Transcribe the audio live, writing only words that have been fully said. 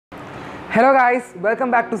Hello guys, welcome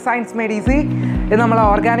back to Science Made Easy. This is our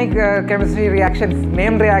organic chemistry reactions,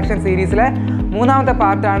 named reaction series. മൂന്നാമത്തെ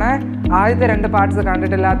പാർട്ടാണ്. ആദ്യത്തെ രണ്ട് parts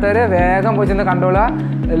കണ്ടിട്ടില്ലാത്തവർ വേഗം പോയി ചെന്ന് കണ്ടോളാ.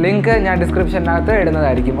 ലിങ്ക് ഞാൻ ഡിസ്ക്രിപ്ഷനകത്ത്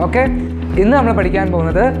ഇടുന്നതായിരിക്കും. ഓക്കെ, ഇന്ന് നമ്മൾ പഠിക്കാൻ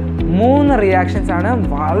പോകുന്നത് 3 റിയാക്ഷൻസ് ആണ്.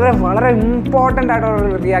 വളരെ വളരെ ഇമ്പോർട്ടൻ്റ്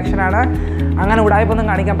ആയിട്ടുള്ള റിയാക്ഷനാണ്. അങ്ങനെ ഉടായ്പൊന്നും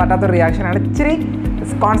കാണിക്കാൻ പറ്റാത്തൊരു റിയാക്ഷനാണ്. ഇച്ചിരി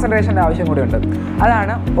കോൺസെൻട്രേഷൻ്റെ ആവശ്യം കൂടിയുണ്ട്.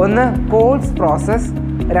 അതാണ് ഒന്ന് കോൾസ് പ്രോസസ്,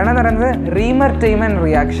 രണ്ടെന്ന് പറയുന്നത് റീമർ ടീമൻ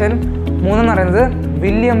റിയാക്ഷൻ, മൂന്നെന്ന് പറയുന്നത്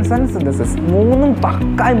വില്യംസൺ സിന്തസിസ്. മൂന്നും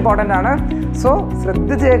പക്ക ഇമ്പോർട്ടൻ്റ് ആണ്. സോ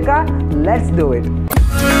ശ്രദ്ധിച്ച് കേൾക്കുക. Let's do it.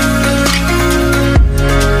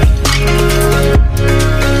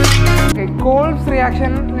 Kolbe's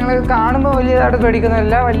reaction നിങ്ങൾ കാണുമ്പോൾ വലിയതായിട്ട്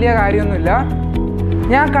പേടിക്കുന്നില്ല, വലിയ കാര്യമൊന്നുമില്ല.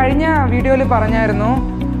 ഞാൻ കഴിഞ്ഞ വീഡിയോയിൽ പറഞ്ഞായിരുന്നു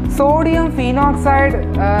സോഡിയം ഫീനോക്സൈഡ്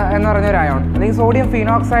എന്ന് പറഞ്ഞൊരു അയോൺ, അല്ലെങ്കിൽ സോഡിയം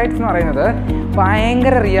ഫീനോക്സൈഡ്സ് എന്ന് പറയുന്നത്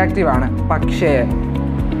ഭയങ്കര റിയാക്റ്റീവാണ്. പക്ഷേ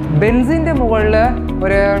ബെൻസിൻ്റെ മുകളിൽ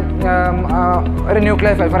ഒരു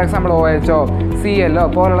nuclear file, for example OHO CL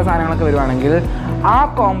പോലുള്ള സാധനങ്ങളൊക്കെ വരുവാണെങ്കിൽ ആ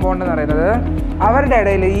കോമ്പൗണ്ട് എന്ന് പറയുന്നത് അവരുടെ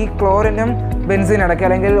ഇടയിൽ ഈ ക്ലോറിനും ബെൻസിനിടയ്ക്ക്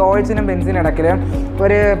അല്ലെങ്കിൽ OHനും ബെൻസിനിടയ്ക്ക്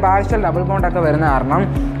ഒരു പാർഷ്യൽ ഡബിൾ ബോണ്ടൊക്കെ വരുന്ന കാരണം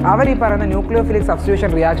അവർ ഈ പറയുന്ന ന്യൂക്ലിയോഫിലിക്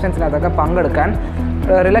സബ്സ്റ്റിറ്റ്യൂഷൻ റിയാക്ഷൻസിനകത്തൊക്കെ പങ്കെടുക്കാൻ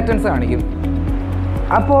റിലക്റ്റൻസ് കാണിക്കും.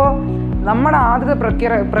 അപ്പോൾ നമ്മുടെ ആദ്യത്തെ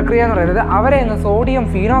പ്രക്രിയ എന്ന് പറയുന്നത് അവരെ അങ്ങ് സോഡിയം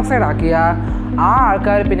ഫീനോക്സൈഡ് ആക്കിയ ആ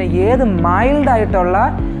ആൾക്കാർ പിന്നെ ഏത് മൈൽഡായിട്ടുള്ള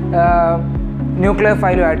ന്യൂക്ലിയർ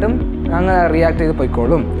ഫൈലുമായിട്ടും അങ്ങ് റിയാക്ട് ചെയ്ത്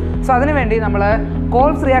പോയിക്കോളും. സോ അതിനുവേണ്ടി നമ്മൾ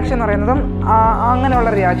കോൾബ്സ് റിയാക്ഷൻ എന്ന് പറയുന്നതും അങ്ങനെയുള്ള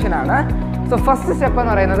റിയാക്ഷനാണ്. സോ ഫസ്റ്റ് സ്റ്റെപ്പ്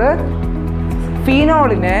എന്ന് പറയുന്നത്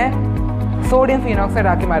ഫീനോളിനെ സോഡിയം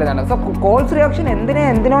ഫീനോക്സൈഡ് ആക്കി മാറ്റുന്നതാണ്. So Kolbe's reaction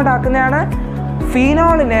എന്തിനോടാക്കുന്നതാണ്?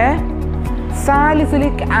 ഫീനോളിനെ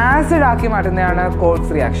salicylic acid ആക്കി മാറ്റുന്നതാണ്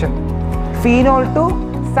Kolbe's reaction. Phenol to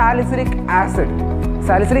salicylic acid.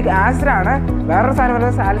 Salicylic ആസിഡാണ്. വേറൊരു സാധനം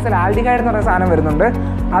വരുന്നത് സാലിസിൽ ആൽഡിഹൈഡ് എന്ന് പറയുന്ന സാധനം വരുന്നുണ്ട്.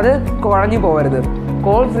 അത് കുഴഞ്ഞു പോകരുത്.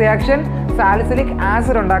 കോൾബ്സ് റിയാക്ഷൻ സാലിസിലിക്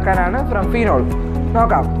ആസിഡ് ഉണ്ടാക്കാനാണ് ഫ്രം ഫീനോൾ.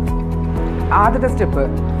 നോക്കാം. ആദ്യത്തെ സ്റ്റെപ്പ്,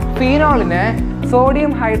 ഫീനോളിനെ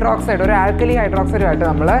സോഡിയം ഹൈഡ്രോക്സൈഡ്, ഒരു ആൽക്കലി ഹൈഡ്രോക്സൈഡുമായിട്ട്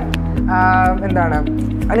നമ്മൾ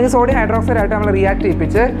അല്ലെങ്കിൽ സോഡിയം ഹൈഡ്രോക്സൈഡായിട്ട് നമ്മൾ റിയാക്ട്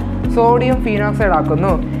ചെയ്യിപ്പിച്ച് സോഡിയം ഫീനോക്സൈഡ്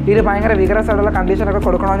ആക്കുന്നു. ഇത് ഭയങ്കര വിഗ്രസ് ആയിട്ടുള്ള കണ്ടീഷനൊക്കെ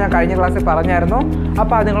കൊടുക്കണമെന്ന് ഞാൻ കഴിഞ്ഞ ക്ലാസ്സിൽ പറഞ്ഞായിരുന്നു.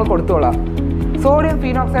 അപ്പോൾ അത് നിങ്ങൾ കൊടുത്തോളാം. സോഡിയം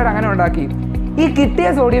ഫീനോക്സൈഡ് അങ്ങനെ ഉണ്ടാക്കി. ഈ കിട്ടിയ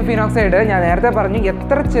സോഡിയം ഫീനോക്സൈഡ് ഞാൻ നേരത്തെ പറഞ്ഞു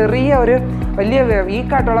എത്ര ചെറിയ ഒരു വലിയ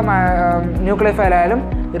വീക്കായിട്ടുള്ള ന്യൂക്ലിയർ ഫൈലായാലും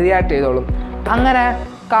റിയാക്ട് ചെയ്തോളും. അങ്ങനെ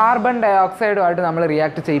കാർബൺ ഡയോക്സൈഡുമായിട്ട് നമ്മൾ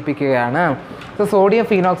react ചെയ്യിപ്പിക്കുകയാണ്. So sodium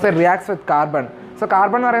phenoxide reacts വിത്ത് കാർബൺ. സോ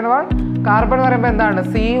കാർബൺ എന്ന് പറയുമ്പോൾ എന്താണ്?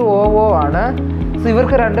 COO ആണ്. സോ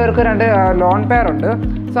ഇവർക്ക് രണ്ടുപേർക്ക് 2 ലോൺ പെയർ ഉണ്ട്.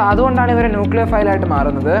 സോ അതുകൊണ്ടാണ് ഇവർ ന്യൂക്ലിയർ ഫൈലായിട്ട്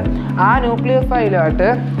മാറുന്നത്. ആ ന്യൂക്ലിയർ ഫൈലുമായിട്ട്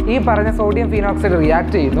ഈ പറഞ്ഞ സോഡിയം ഫീനോക്സൈഡ്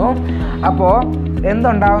റിയാക്ട് ചെയ്യുന്നു. അപ്പോൾ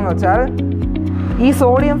എന്തുണ്ടാവുമെന്ന് വെച്ചാൽ ഈ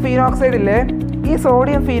സോഡിയം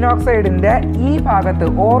ഫീനോക്സൈഡിൻ്റെ ഈ ഭാഗത്ത്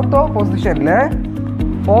ഓർത്തോ പൊസിഷനിൽ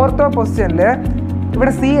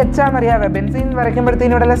ഇവിടെ CH ആണെന്നറിയാവേ. ബെൻസീൻ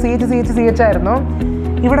വരയ്ക്കുമ്പോഴത്തേനും ഇവിടെ CH ആയിരുന്നു.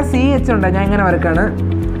 ഇവിടെ CH ഉണ്ട്. ഞാൻ ഇങ്ങനെ വരക്കാണ്.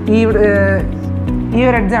 ഈ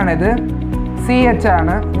ഒരു എഡ്ജാണിത്. CH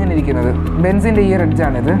ആണ് ഞാൻ ഇരിക്കുന്നത്. ബെൻസിൻ്റെ ഈ ഒരു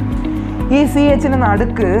എഡ്ജാണിത്. ഈ CHന്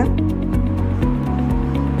നടുക്ക്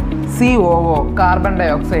COO, കാർബൺ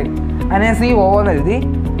ഡയോക്സൈഡ്. അതിനെ COO എന്ന് എഴുതി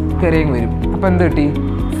കയറിയും വരും. അപ്പോൾ എന്ത് കിട്ടി?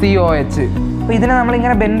 COH. അപ്പോൾ ഇതിനെ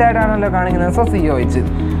നമ്മളിങ്ങനെ ബെൻഡായിട്ടാണല്ലോ കാണിക്കുന്നത്. So COH.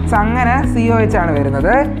 സോ അങ്ങനെ COH ആണ്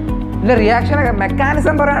വരുന്നത്. ഇതിൻ്റെ റിയാക്ഷനൊക്കെ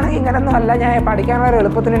മെക്കാനിസം പറയുകയാണെങ്കിൽ ഇങ്ങനെയൊന്നും അല്ല. ഞാൻ പഠിക്കാനുള്ള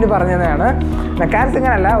എളുപ്പത്തിന് വേണ്ടി പറഞ്ഞതാണ്. മെക്കാനിസം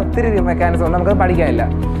ഇങ്ങനെയല്ല, ഒത്തിരി മെക്കാനിസം ഉണ്ട്, നമുക്കത് പഠിക്കാനില്ല.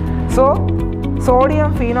 സോ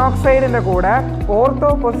സോഡിയം ഫീനോക്സൈഡിൻ്റെ കൂടെ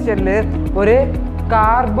ഓർത്തോ പൊസിഷനിൽ ഒരു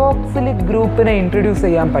കാർബോക്സിലിക് ഗ്രൂപ്പിനെ ഇൻട്രൊഡ്യൂസ്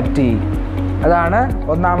ചെയ്യാൻ പറ്റി. അതാണ്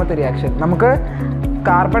ഒന്നാമത്തെ റിയാക്ഷൻ. നമുക്ക്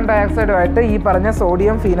കാർബൺ ഡയോക്സൈഡുമായിട്ട് ഈ പറഞ്ഞ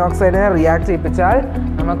സോഡിയം ഫീനോക്സൈഡിനെ റിയാക്ട് ചെയ്യിപ്പിച്ചാൽ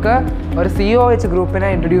നമുക്ക് ഒരു COH ഗ്രൂപ്പിനെ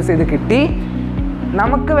ഇൻട്രൊഡ്യൂസ് ചെയ്ത് കിട്ടി.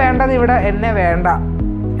 നമുക്ക് വേണ്ടത് ഇവിടെ എന്നെ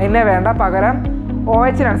വേണ്ട, പകരം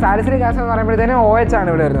OHനാണ്. സാലിസിലിക് ആസിഡ് എന്ന് പറയുമ്പോഴത്തേനും OH ആണ്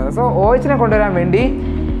ഇവിടെ വരുന്നത്. സോ OHനെ കൊണ്ടുവരാൻ വേണ്ടി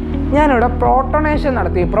ഞാനിവിടെ പ്രോട്ടോണേഷൻ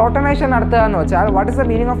നടത്തി. പ്രോട്ടോണേഷൻ നടത്തുക എന്ന് വെച്ചാൽ what is the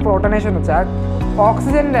meaning of protonation എന്ന് വെച്ചാൽ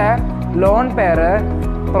ഓക്സിജൻ്റെ ലോൺ പെയർ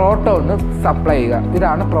പ്രോട്ടോണിന് സപ്ലൈ ചെയ്യുക.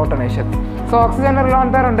 ഇതാണ് പ്രോട്ടോണേഷൻ. സോ ഓക്സിജൻ്റെ ലോൺ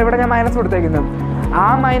പെയർ ഉണ്ട്. ഇവിടെ ഞാൻ മൈനസ് കൊടുത്തേക്കുന്നു. ആ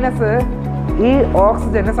മൈനസ് ഈ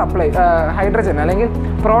ഓക്സിജന് ഹൈഡ്രജൻ അല്ലെങ്കിൽ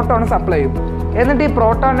പ്രോട്ടോണ് സപ്ലൈ ചെയ്യും. എന്നിട്ട് ഈ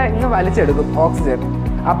പ്രോട്ടോനെ ഇങ്ങ് വലിച്ചെടുക്കും ഓക്സിജൻ.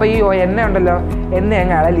 അപ്പോൾ ഈ എണ്ണ ഉണ്ടല്ലോ, എണ്ണ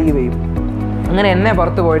അങ്ങ് ലീവ് ചെയ്യും. അങ്ങനെ എണ്ണ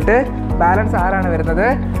പുറത്ത് പോയിട്ട് ബാലൻസ് ആരാണ് വരുന്നത്?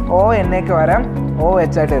 ONAക്ക് വരാം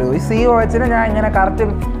OH ആയിട്ട് എഴുതും. ഈ COHന് ഞാൻ ഇങ്ങനെ കറക്റ്റ്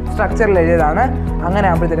സ്ട്രക്ചറിൽ എഴുതിയതാണ്. അങ്ങനെ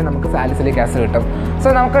ആകുമ്പോഴത്തേനും നമുക്ക് സാലിസിലിക് ആസിഡ് കിട്ടും. സോ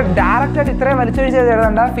നമുക്ക് ഡയറക്റ്റായിട്ട് ഇത്രയും വലിച്ചൊഴിച്ച്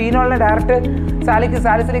എഴുതണ്ട. ഫീനോളിനെ ഡയറക്റ്റ്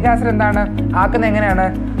സാലിസിലിക് ആസിഡ് എന്താണ് ആക്കുന്നത്? എങ്ങനെയാണ്?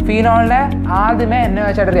 ഫീനോളിനെ ആദ്യമേ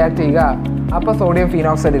NaOH ആയിട്ട് റിയാക്ട് ചെയ്യുക. അപ്പോൾ സോഡിയം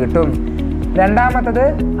ഫീനോക്സൈഡ് കിട്ടും. രണ്ടാമത്തത്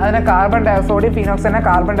അതിനെ carbon dye sodium ഫിനോക്സൈഡിനെ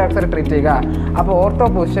carbon dye oxide treat ചെയ്യുക. അപ്പോൾ ഓർത്തോ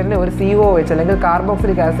പൊസിഷനിൽ ഒരു COOH അല്ലെങ്കിൽ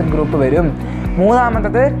കാർബോക്സിലിക് ആസിഡ് ഗ്രൂപ്പ് വരും.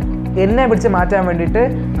 മൂന്നാമത്തത് എന്നെ പിടിച്ച് മാറ്റാൻ വേണ്ടിയിട്ട്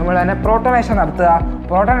നമ്മൾ അതിനെ പ്രോട്ടോണേഷൻ നടത്തുക.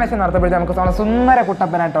 പ്രോട്ടോണേഷൻ നടത്തുമ്പോഴത്തേക്ക് നമുക്ക് നല്ല സുന്ദര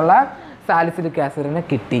കുട്ടപ്പനായിട്ടുള്ള സാലിസിലിക് ആസിഡിനെ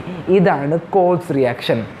കിട്ടി. ഇതാണ് കോൾസ്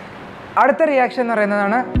റിയാക്ഷൻ. അടുത്ത റിയാക്ഷൻ എന്ന്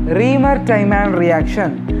പറയുന്നതാണ് റീമർ ടൈമാൻ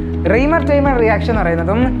റിയാക്ഷൻ. റീമർ ടൈമാൻ റിയാക്ഷൻ എന്ന്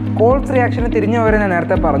പറയുന്നതും കോൾസ് റിയാക്ഷന് തിരിഞ്ഞു വരുന്ന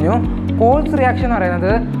നേരത്തെ പറഞ്ഞു. കോൾസ് റിയാക്ഷൻ എന്ന്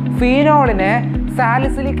പറയുന്നത് ഫീനോളിനെ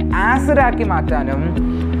സാലിസിലിക് ആസിഡ് ആക്കി മാറ്റാനും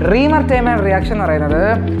റീമർ ടൈമാൻ റിയാക്ഷൻ എന്ന് പറയുന്നത്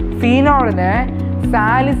ഫീനോളിനെ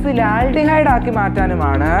സാലിസിൽ ആൽഡിഹൈഡ് ആക്കി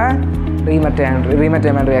മാറ്റാനുമാണ് റീമർ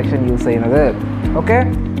ടൈമാൻ റിയാക്ഷൻ യൂസ് ചെയ്യുന്നത്. ഓക്കെ,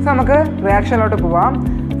 സോ നമുക്ക് റിയാക്ഷനിലോട്ട് പോവാം.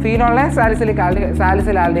 ഫീനോളിനെ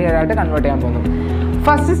സാലിസിൽ ആൽഡിഹൈഡ് ആയിട്ട് കൺവേർട്ട് ചെയ്യാൻ പോകുന്നു.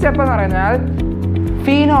 ഫസ്റ്റ് സ്റ്റെപ്പ് എന്ന് പറഞ്ഞാൽ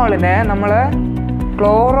ഫീനോളിനെ നമ്മൾ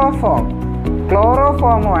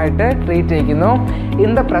ക്ലോറോഫോമുമായിട്ട് ട്രീറ്റ് ചെയ്യുന്നു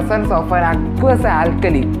in the presence of an aqueous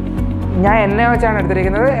alkali. ഞാൻ എന്നെ വെച്ചാണ്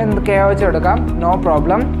എടുത്തിരിക്കുന്നത്, KOH എടുക്കാം, നോ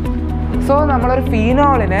പ്രോബ്ലം. സോ നമ്മളൊരു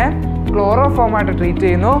ഫീനോളിനെ ക്ലോറോഫോമായിട്ട് ട്രീറ്റ്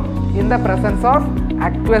ചെയ്യുന്നു in the presence of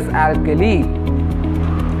aqueous alkali.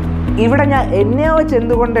 ഇവിടെ ഞാൻ NaOH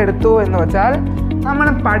എന്തുകൊണ്ട് എടുത്തു എന്ന് വെച്ചാൽ നമ്മൾ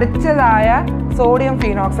പഠിച്ചതായ സോഡിയം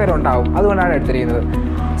ഫീനോക്സൈഡ് ഉണ്ടാവും, അതുകൊണ്ടാണ് എടുത്തിരിക്കുന്നത്.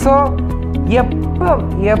 സോ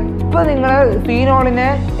എപ്പോൾ നിങ്ങൾ ഫീനോളിനെ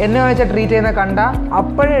NaOH ട്രീറ്റ് ചെയ്യുന്ന കണ്ട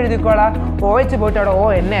അപ്പോഴും എഴുതിക്കോളാം OH പോയിട്ട് അവിടെ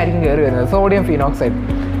NA ആയിരിക്കും കയറി വരുന്നത്, സോഡിയം ഫീനോക്സൈഡ്.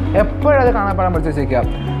 എപ്പോഴും അത് കാണാപ്പാടാൻ പഠിച്ച് വെച്ചിരിക്കുക.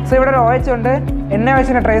 സോ ഇവിടെ ഒരു OH ഉണ്ട്,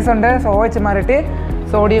 NaOHൻ്റെ ട്രേസ് ഉണ്ട്. സോ OH മാറിയിട്ട്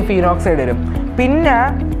സോഡിയം ഫീനോക്സൈഡ് വരും. പിന്നെ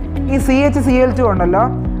ഈ CHCl2 ഉണ്ടല്ലോ,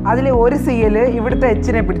 അതിൽ ഒരു Cl ഇവിടുത്തെ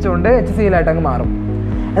Hനെ പിടിച്ചുകൊണ്ട് HCl ആയിട്ട് അങ്ങ് മാറും.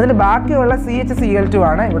 എന്നിട്ട് ബാക്കിയുള്ള CHCl2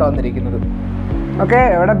 ആണ് ഇവിടെ വന്നിരിക്കുന്നത്. ഓക്കെ,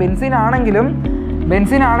 ഇവിടെ ബെൻസീൻ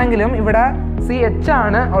ആണെങ്കിലും ഇവിടെ CH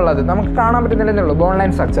ആണ് ഉള്ളത്, നമുക്ക് കാണാൻ പറ്റുന്നില്ലെന്നേ ഉള്ളൂ, bone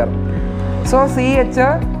line structure. So CH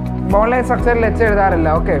bone line സ്ട്രക്ചറിൽ H എഴുതാറില്ല.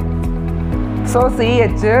 ഓക്കെ, സോ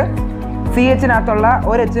CHനകത്തുള്ള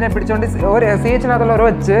ഒരു Hനെ പിടിച്ചുകൊണ്ട് CHനകത്തുള്ള ഒരു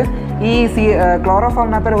H ഈ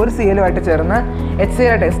ക്ലോറോഫോമിനകത്തുള്ള ഒരു Cl ചേർന്ന് HCl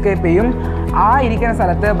ആയിട്ട് എസ്കേപ്പ് ചെയ്യും. ആ ഇരിക്കുന്ന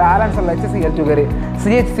സ്ഥലത്ത് ബാലൻസ് ഉള്ള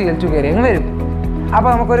CHCl2 കയറി അങ്ങ് വരും. അപ്പോൾ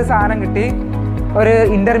നമുക്കൊരു സാധനം കിട്ടി, ഒരു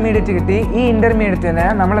ഇൻ്റർമീഡിയറ്റ് കിട്ടി. ഈ ഇൻ്റർമീഡിയറ്റിനെ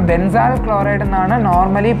നമ്മൾ ബെൻസാൽ ക്ലോറൈഡ് എന്നാണ്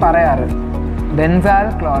നോർമലി പറയാറ്. ബെൻസാൽ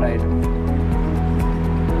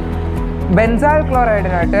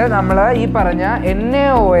ക്ലോറൈഡിനായിട്ട് നമ്മൾ ഈ പറഞ്ഞ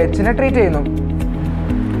NaOHനെ ട്രീറ്റ് ചെയ്യുന്നു.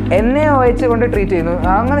 NaOH കൊണ്ട് ട്രീറ്റ് ചെയ്യുന്നു.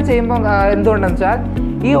 അങ്ങനെ ചെയ്യുമ്പോൾ എന്തുകൊണ്ടെന്ന് വെച്ചാൽ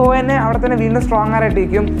ഈ ONA അവിടെ തന്നെ വീണ്ടും സ്ട്രോങ്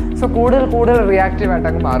ആയിട്ടിരിക്കും. സോ കൂടുതൽ റിയാക്റ്റീവ്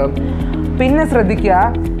ആയിട്ടങ്ങ് മാറും. പിന്നെ ശ്രദ്ധിക്കുക,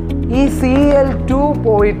 ഈ Cl2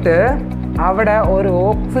 പോയിട്ട് അവിടെ ഒരു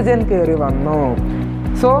ഓക്സിജൻ കയറി വന്നു.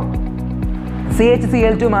 സോ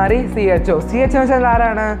CHCl2 മാറി CHO എന്ന് വെച്ചാൽ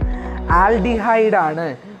ആരാണ്? ആൽഡിഹൈഡ് ആണ്.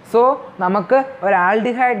 സോ നമുക്ക് ഒരു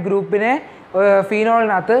ആൽഡിഹൈഡ് ഗ്രൂപ്പിനെ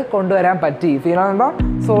ഫീനോളിനകത്ത് കൊണ്ടുവരാൻ പറ്റി. ഫീനോൾ പറയുമ്പോൾ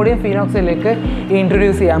സോഡിയം ഫീനോക്സൈഡിലേക്ക്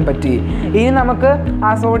ഇൻട്രൊഡ്യൂസ് ചെയ്യാൻ പറ്റി. ഇനി നമുക്ക് ആ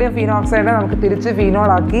സോഡിയം ഫീനോക്സൈഡിനെ നമുക്ക് തിരിച്ച്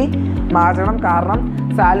ഫീനോളാക്കി മാറ്റണം. കാരണം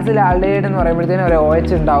സാലിസിൽ ആൽഡിഹൈഡ് എന്ന് പറയുമ്പോഴത്തേനും ഒരു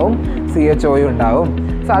OH ഉണ്ടാവും, CHO ഉണ്ടാവും.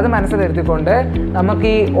 സോ അത് മനസ്സിലെടുത്തിക്കൊണ്ട് നമുക്ക്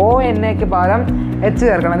ഈ ONAക്ക് പകരം H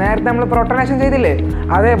ചേർക്കണം. നേരത്തെ നമ്മൾ പ്രോട്ടോണേഷൻ ചെയ്തില്ലേ,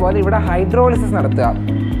 അതേപോലെ ഇവിടെ ഹൈഡ്രോളിസിസ് നടത്തുക.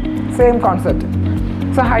 Same concept.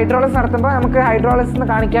 സോ ഹൈഡ്രോളിസിസ് നടത്തുമ്പോൾ നമുക്ക് ഹൈഡ്രോളിസിസ്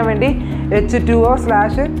കാണിക്കാൻ വേണ്ടി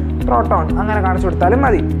H2O/പ്രോട്ടോൺ അങ്ങനെ കാണിച്ചു കൊടുത്താലും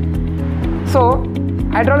മതി. സോ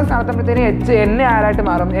ഹൈഡ്രോളിസിസ് നടത്തുമ്പോഴത്തേന് NA ആരായിട്ട്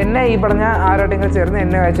മാറും? NA ഈ പറഞ്ഞ ആരോട്ടെങ്കിലും ചേർന്ന്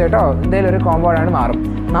NaOH ആയിട്ടോ എന്തെങ്കിലും ഒരു കോമ്പൗണ്ടായിട്ട് മാറും.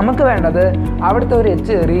 നമുക്ക് വേണ്ടത് അവിടുത്തെ ഒരു H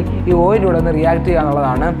കയറി ഈ Oയിലൂടെ ഒന്ന് റിയാക്ട് ചെയ്യുക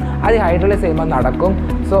എന്നുള്ളതാണ്. അത് ഹൈഡ്രോളിസിസ് ചെയ്യുമ്പോൾ നടക്കും.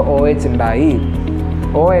 സോ OH ഉണ്ടായി,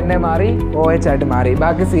 ONA മാറി OH ആയിട്ട് മാറി,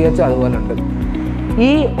 ബാക്കി CH അതുപോലെ ഉണ്ട്.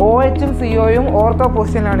 ഈ OHും COയും ഓർത്തോ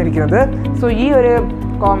പൊസിഷനിലാണ് ഇരിക്കുന്നത്. സോ ഈ ഒരു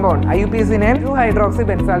കോമ്പൗണ്ട് IUPACനെ 2-ഹൈഡ്രോക്സി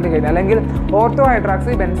ബെൻസാൽഡിഹൈഡ് അല്ലെങ്കിൽ ഓർത്തോ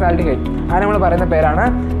ഹൈഡ്രോക്സി ബെൻസാൽഡിഹൈഡ്, അത് നമ്മൾ പറയുന്ന പേരാണ്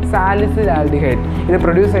സാലിസിൽ ആൽഡിഹൈഡ്. ഇത്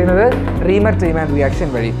പ്രൊഡ്യൂസ് ചെയ്യുന്നത് റീമർ ടീമാൻ റിയാക്ഷൻ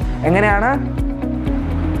വഴി. എങ്ങനെയാണ്?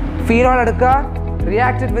 ഫീനോൾ എടുക്കുക,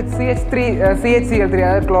 റിയാക്റ്റഡ് വിത്ത് CHCl3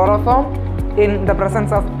 അതായത് chloroform in the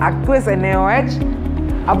presence of aqueous NaOH.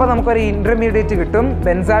 അപ്പോൾ നമുക്കൊരു ഇൻ്റർമീഡിയറ്റ് കിട്ടും,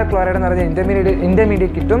 ബെൻസാൽ ക്ലോറൈഡ് എന്ന് പറഞ്ഞ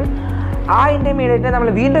ഇൻ്റർമീഡിയറ്റ് കിട്ടും. ആ ഇൻ്റർമീഡിയറ്റിനെ നമ്മൾ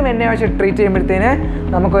വീണ്ടും NaOH ട്രീറ്റ് ചെയ്യുമ്പോഴത്തേന്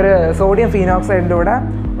നമുക്കൊരു സോഡിയം ഫീനോക്സൈഡിൻ്റെ കൂടെ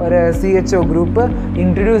ഒരു CHO ഗ്രൂപ്പ്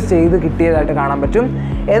ഇൻട്രൊഡ്യൂസ് ചെയ്ത് കിട്ടിയതായിട്ട് കാണാൻ പറ്റും.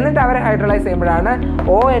 എന്നിട്ട് അവരെ ഹൈഡ്രോളൈസ് ചെയ്യുമ്പോഴാണ്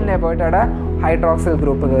ONA പോയിട്ട് അവിടെ ഹൈഡ്രോക്സിൽ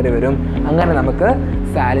ഗ്രൂപ്പ് കയറി വരും. അങ്ങനെ നമുക്ക്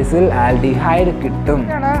സാലിസിൽ ആൽഡിഹൈഡ് കിട്ടും.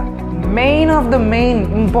 ഇതാണ് മെയിൻ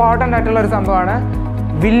ഇമ്പോർട്ടൻ്റ് ആയിട്ടുള്ള ഒരു സംഭവമാണ്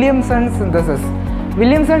വില്യംസൺ സിന്തസിസ്.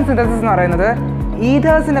 വില്യംസൺ സിന്തസിസ് എന്ന് പറയുന്നത്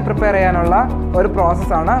ഈഥേഴ്സിനെ പ്രിപ്പയർ ചെയ്യാനുള്ള ഒരു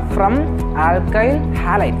പ്രോസസ്സാണ് ഫ്രം ആൽക്കൈൽ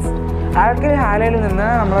ഹാലൈഡ്സ്. ആൽക്കൈൽ ഹാലൈഡിൽ നിന്ന്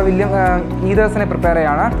നമ്മൾ ഈഥേഴ്സിനെ പ്രിപ്പയർ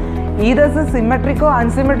ചെയ്യാണ്. ഈഥേഴ്സ് സിമെട്രിക്കോ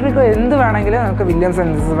അൺസിമെട്രിക്കോ എന്ത് വേണമെങ്കിലും നമുക്ക് വില്യംസൺ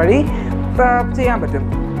സിന്തസിസ് വഴി ചെയ്യാൻ പറ്റും.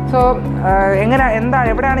 സോ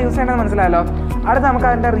എവിടെയാണ് യൂസ് ചെയ്യേണ്ടത് മനസ്സിലായല്ലോ. അടുത്ത് നമുക്ക്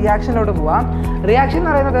അതിൻ്റെ റിയാക്ഷനിലോട്ട് പോവാം. റിയാക്ഷൻ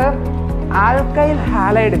എന്ന് പറയുന്നത് ആൽക്കൈൽ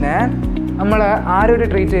ഹാലൈഡിനെ നമ്മൾ ആരോട്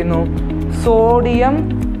ട്രീറ്റ് ചെയ്യുന്നു? Sodium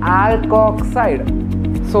alkoxide.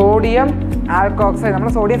 സോഡിയം ആൽക്കോക്സൈഡ്,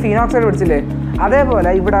 നമ്മൾ സോഡിയം ഫീനോക്സൈഡ് പഠിച്ചില്ലേ,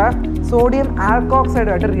 അതേപോലെ ഇവിടെ സോഡിയം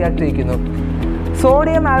ആൽക്കോക്സൈഡുമായിട്ട് റിയാക്ട് ചെയ്യിക്കുന്നു.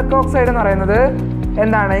 സോഡിയം ആൽക്കോക്സൈഡ് എന്ന് പറയുന്നത്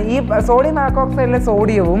എന്താണ്? ഈ സോഡിയം ആൽക്കോക്സൈഡിലെ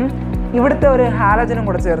സോഡിയവും ഇവിടുത്തെ ഒരു ഹാലജനും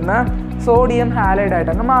കൂടെ ചേർന്ന് സോഡിയം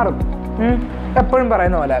ഹാലൈഡായിട്ട് അങ്ങ് മാറും. എപ്പോഴും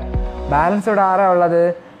പറയുന്ന പോലെ ബാലൻസ് ഇവിടെ ആറാണ് ഉള്ളത്.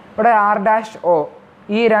 ഇവിടെ R-O,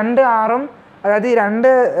 ഈ രണ്ട് ആറും, അതായത് ഈ രണ്ട്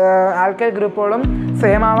ആൽക്കൈൽ ഗ്രൂപ്പുകളും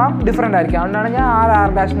സെയിം ആവാം, ഡിഫറെൻ്റ് ആയിരിക്കും. അതുകൊണ്ടാണ് ഞാൻ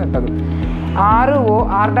R-എന്ന് ഇട്ടത്. R-O,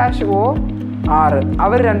 R-O, R,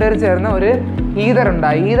 അവർ രണ്ടുപേരും ചേർന്ന് ഒരു ഈതർ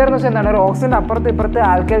ഉണ്ടായി. ഈതർ എന്ന് വെച്ചാൽ എന്താണ്? ഒരു ഓക്സിജൻ്റെ അപ്പുറത്ത് ഇപ്പുറത്ത്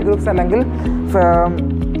ആൽക്കൈൽ ഗ്രൂപ്പ്സ് അല്ലെങ്കിൽ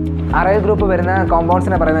അറൈൽ ഗ്രൂപ്പ് വരുന്ന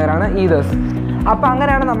കോമ്പൗണ്ട്സിനെ പറയുന്നവരാണ് ഈതേഴ്സ്. അപ്പോൾ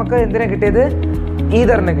അങ്ങനെയാണ് നമുക്ക് എന്തിനെ കിട്ടിയത്?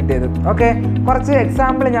 ഈതറിനെ കിട്ടിയത്. ഓക്കെ, കുറച്ച്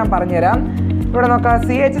എക്സാമ്പിൾ ഞാൻ പറഞ്ഞുതരാം. ഇവിടെ നോക്കാം.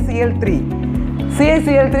 CHCl3.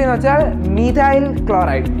 CHCl3 എന്ന് വെച്ചാൽ മീഥൈൽ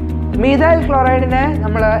ക്ലോറൈഡ്. മീഥൈൽ ക്ലോറൈഡിനെ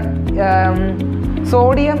നമ്മൾ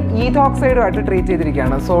സോഡിയം ഈഥോക്സൈഡുമായിട്ട് ട്രീറ്റ്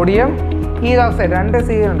ചെയ്തിരിക്കുകയാണ്. സോഡിയം ഈഥോക്സൈഡ്, രണ്ട്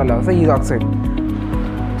CL ഉണ്ടല്ലോ, സോ ഈഥോക്സൈഡ്.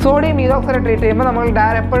 സോഡിയം ഈഥോക്സൈഡ് ട്രീറ്റ് ചെയ്യുമ്പോൾ നമ്മൾ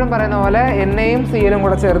എപ്പോഴും പറയുന്ന പോലെ NAയും CLും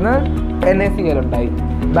കൂടെ ചേർന്ന് NaCl ഉണ്ടായി.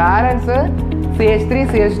 Balance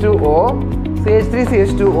CH3CH2O,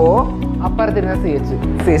 CH3CH2O, അപ്പുറത്തിരുന്ന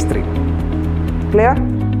CH3. Clear?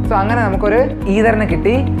 So അങ്ങനെ നമുക്കൊരു ഈതറിനെ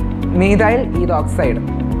കിട്ടി, മീഥൈൽ ഈഥോക്സൈഡ്.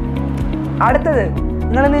 അടുത്തത്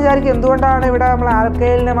നിങ്ങളെന്ന് വിചാരിക്കും എന്തുകൊണ്ടാണ് ഇവിടെ നമ്മൾ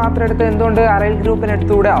ആൽക്കൈലിനെ മാത്രം എടുത്ത് എന്തുകൊണ്ട് അറൈൽ ഗ്രൂപ്പിനെ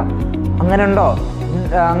എടുത്തുകൂടാ? അങ്ങനെ ഉണ്ടോ?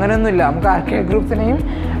 അങ്ങനെയൊന്നുമില്ല, നമുക്ക് ആൽക്കൈൽ ഗ്രൂപ്പ്സിനെയും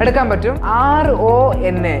എടുക്കാൻ പറ്റും.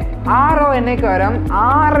 RONA, RONAക്ക് പകരം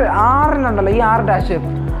ആറിനുണ്ടല്ലോ, ഈ R-,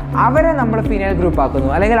 അവരെ നമ്മൾ ഫിനൈൽ ഗ്രൂപ്പ് ആക്കുന്നു,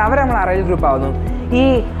 അല്ലെങ്കിൽ അവരെ നമ്മൾ അറൈൽ ഗ്രൂപ്പ് ആകുന്നു. ഈ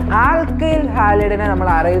ആൽക്കൈൽ ഹാലൈഡിനെ നമ്മൾ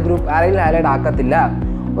അറൈൽ ഹാലൈഡ് ആക്കത്തില്ല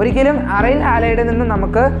ഒരിക്കലും. അറൈൽ ഹാലൈഡിൽ നിന്ന്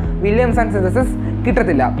നമുക്ക് വില്യംസൺ സിന്തസിസ്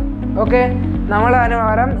കിട്ടത്തില്ല. ഓക്കെ, നമ്മൾ അതിന്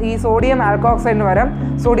പകരം ഈ സോഡിയം ആൽക്കോക്സൈഡിന് പകരം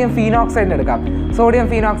സോഡിയം ഫീനോക്സൈഡിന് എടുക്കാം. സോഡിയം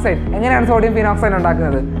ഫീനോക്സൈഡ് എങ്ങനെയാണ് സോഡിയം ഫീനോക്സൈഡ്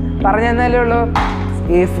ഉണ്ടാക്കുന്നത്? പറഞ്ഞു തന്നല്ലേ ഉള്ളൂ.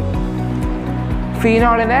 ഈ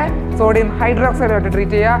ഫീനോളിനെ സോഡിയം ഹൈഡ്രോക്സൈഡായിട്ട്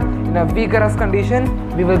ട്രീറ്റ് ചെയ്യുക. In A വീഗറസ് condition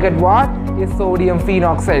we will get what? ഈ സോഡിയം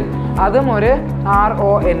ഫീനോക്സൈഡ്. അതും ഒരു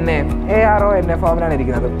ARONA ഫോമിലാണ്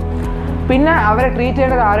ഇരിക്കുന്നത്. പിന്നെ അവരെ ട്രീറ്റ്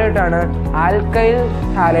ചെയ്യേണ്ടത് ആരുമായിട്ടാണ്? ആൽക്കൈൽ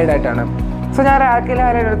ഹാലൈഡായിട്ടാണ്. സോ ഞാൻ ആൽക്കൈൽ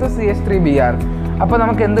ഹാലൈഡ് എടുത്തു, CH3Br. അപ്പോൾ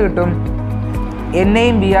നമുക്ക് എന്ത് കിട്ടും?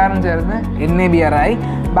 NAയും BRും ചേർന്ന് NaBr ആയി.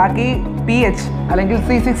 ബാക്കി PH അല്ലെങ്കിൽ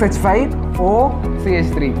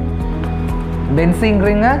C6H5OCH3, ബെൻസീൻ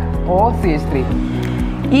റിങ് OCH3.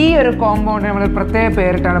 ഈ ഒരു കോമ്പൗണ്ട് നമ്മൾ പ്രത്യേക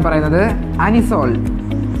പേരിട്ടാണ് പറയുന്നത് അനിസോൾ.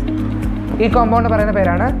 ഈ കോമ്പൗണ്ട് പറയുന്ന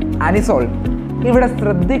പേരാണ് അനിസോൾ. ഇവിടെ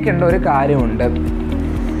ശ്രദ്ധിക്കേണ്ട ഒരു കാര്യമുണ്ട്.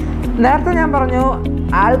 നേരത്തെ ഞാൻ പറഞ്ഞു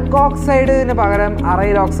ആൽക്കോക്സൈഡിന് പകരം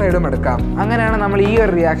അറൈൽ ഓക്സൈഡും എടുക്കാം. അങ്ങനെയാണ് നമ്മൾ ഈ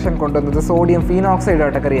ഒരു റിയാക്ഷൻ കൊണ്ടുവന്നത്, സോഡിയം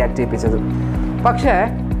ഫീനോക്സൈഡുമായിട്ടൊക്കെ റിയാക്ട് ചെയ്യിപ്പിച്ചത്. പക്ഷേ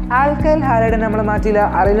ആൽക്കൈൽ ഹാലൈഡിനെ നമ്മൾ മാറ്റിയില്ല,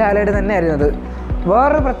 അറൈൽ ഹാലൈഡ് തന്നെ ആയിരുന്നത്.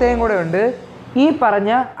 വേറൊരു പ്രത്യേകം കൂടെ ഉണ്ട്. ഈ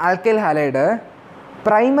പറഞ്ഞ alkyl halide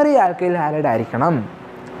primary alkyl halide ആയിരിക്കണം.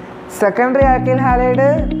 സെക്കൻഡറി ആൽക്കൈൽ ഹാലൈഡ്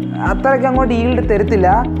അത്രയ്ക്ക് അങ്ങോട്ട് ഈൽഡ് തരത്തില്ല.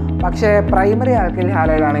 പക്ഷേ പ്രൈമറി ആൽക്കൈൽ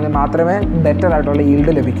ഹാലൈഡ് ആണെങ്കിൽ മാത്രമേ ബെറ്റർ ആയിട്ടുള്ള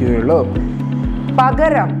ഈൽഡ് ലഭിക്കുകയുള്ളൂ.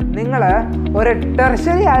 പകരം നിങ്ങൾ ഒരു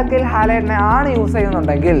ടെർഷ്യറി ആൽക്കൈൽ ഹാലൈഡിനെ ആണ് യൂസ്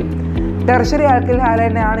ചെയ്യുന്നുണ്ടെങ്കിൽ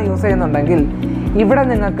ഇവിടെ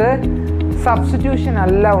നിങ്ങൾക്ക് സബ്സ്റ്റിറ്റ്യൂഷൻ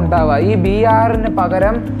അല്ല ഉണ്ടാവുക. ഈ BRന്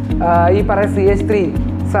പകരം ഈ പറയുന്ന CH3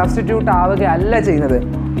 സബ്സ്റ്റിറ്റ്യൂട്ട് ആവുകയല്ല ചെയ്യുന്നത്,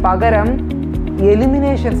 പകരം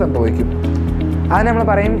എലിമിനേഷൻ സംഭവിക്കും. അത് നമ്മൾ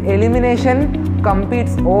പറയും എലിമിനേഷൻ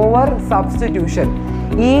കമ്പീറ്റ്സ് ഓവർ സബ്സ്റ്റിറ്റ്യൂഷൻ.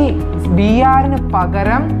 ഈ BRന്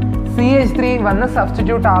പകരം CH3 വന്ന്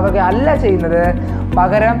സബ്സ്റ്റിറ്റ്യൂട്ട് ആവുകയല്ല ചെയ്യുന്നത്,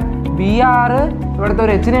 പകരം BR ഇവിടുത്തെ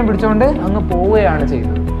ഒരു Hനെ പിടിച്ചുകൊണ്ട് അങ്ങ് പോവുകയാണ്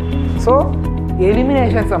ചെയ്യുന്നത്. സോ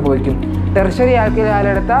എലിമിനേഷൻ സംഭവിക്കും. ടെർഷ്യറി ആൽക്കൈൽ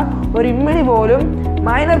ഹാലൈഡ് ഒരു ഇമ്മിണി പോലും,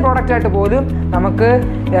 മൈനർ പ്രോഡക്റ്റ് ആയിട്ട് പോലും നമുക്ക്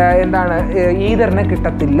എന്താണ് ഈതറിനെ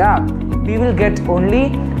കിട്ടത്തില്ല. We will get only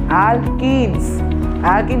alkenes.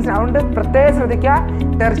 അതുകൊണ്ട് പ്രത്യേകം ശ്രദ്ധിക്കുക,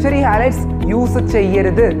 ടെർഷ്യറി ഹാലൈഡ്സ് യൂസ്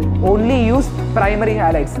ചെയ്യരുത്, ഓൺലി യൂസ് പ്രൈമറി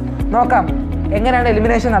ഹാലൈഡ്സ്. നോക്കാം എങ്ങനെയാണ്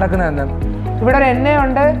എലിമിനേഷൻ നടക്കുന്നതെന്ന്. ഇവിടെ ഒരു NA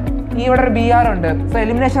ഉണ്ട്, ഇവിടെ ഒരു BR ഉണ്ട്. സോ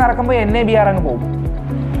എലിമിനേഷൻ നടക്കുമ്പോൾ NaBr അങ്ങ് പോകും.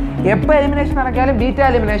 എപ്പോൾ എലിമിനേഷൻ നടക്കാലും ബീറ്റ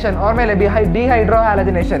എലിമിനേഷൻ, ഓർമ്മയില്ലേ? Dehydro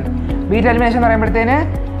halogenation. ബീറ്റ എലിമിനേഷൻ എന്ന് പറയുമ്പോഴത്തേന്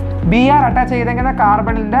BR അറ്റാച്ച് ചെയ്തേക്കുന്ന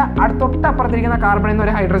കാർബണിൻ്റെ തൊട്ടപ്പുറത്തിരിക്കുന്ന കാർബണിൽ നിന്ന്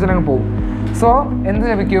ഒരു ഹൈഡ്രജൻ അങ്ങ് പോകും. സോ എന്ത്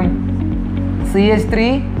ലഭിക്കും? CH3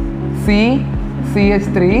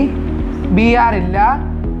 BR ഇല്ല,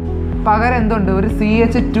 പകരം എന്തുണ്ട്? ഒരു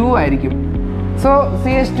CH2 ആയിരിക്കും. സോ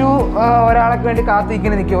CH2 ഒരാൾക്ക് വേണ്ടി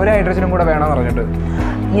കാത്തിരിക്കുന്ന നിൽക്കുക, ഒരു ഹൈഡ്രജനും കൂടെ വേണമെന്ന് പറഞ്ഞിട്ട്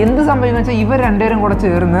എന്ത് സംഭവിക്കുന്ന വെച്ചാൽ ഇവർ രണ്ടുപേരും കൂടെ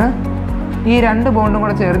ചേർന്ന്, ഈ രണ്ട് ബോണ്ടും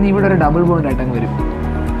കൂടെ ചേർന്ന് ഇവിടെ ഒരു ഡബിൾ ബോണ്ട് ആയിട്ടങ്ങ് വരും.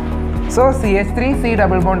 So CH3 C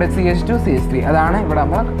double bond CH2 CH3 അതാണ് ഇവിടെ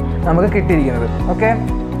നമുക്ക് കിട്ടിയിരിക്കുന്നത്. ഓക്കെ,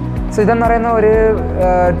 സോ ഇതെന്ന് പറയുന്ന ഒരു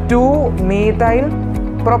 2-methyl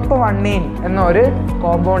prop-1-ene എന്ന ഒരു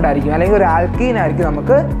കോമ്പൗണ്ട് ആയിരിക്കും, അല്ലെങ്കിൽ ഒരു ആൽക്കീൻ ആയിരിക്കും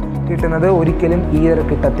നമുക്ക് കിട്ടുന്നത്. ഒരിക്കലും ഈതർ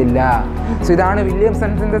കിട്ടത്തില്ല. സോ ഇതാണ്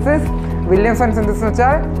വില്യംസൺ സിന്തസിസ്. വില്യംസൺ സിന്തസിസ് എന്ന്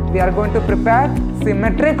വെച്ചാൽ V are going to prepare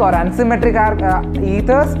symmetric or unsymmetric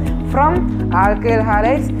ethers from alkyl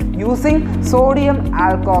halides using sodium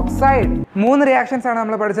alkoxide. 3 reactions ആണ്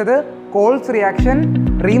നമ്മൾ പഠിച്ചത്. Calls reaction,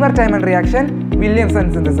 Reimer ടൈമൺ reaction, Williamson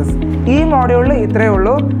synthesis. ഈ മോഡ്യൂളിൽ ഇത്രയേ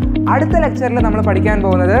ഉള്ളൂ. അടുത്ത ലെക്ചറിൽ നമ്മൾ പഠിക്കാൻ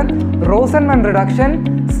പോകുന്നത് റോസൻമൻ reduction,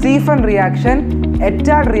 Stephen reaction,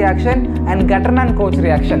 എറ്റാഡ് reaction and ഗട്ടൺ and coach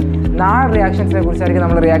reaction. 4 റിയാക്ഷൻസിനെ കുറിച്ചായിരിക്കും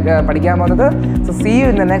നമ്മൾ പഠിക്കാൻ പോകുന്നത്. So see you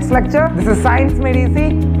in the next lecture. This is science made easy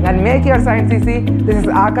and make your science easy. This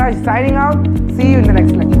is Akash signing out. See you in the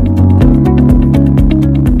next lecture.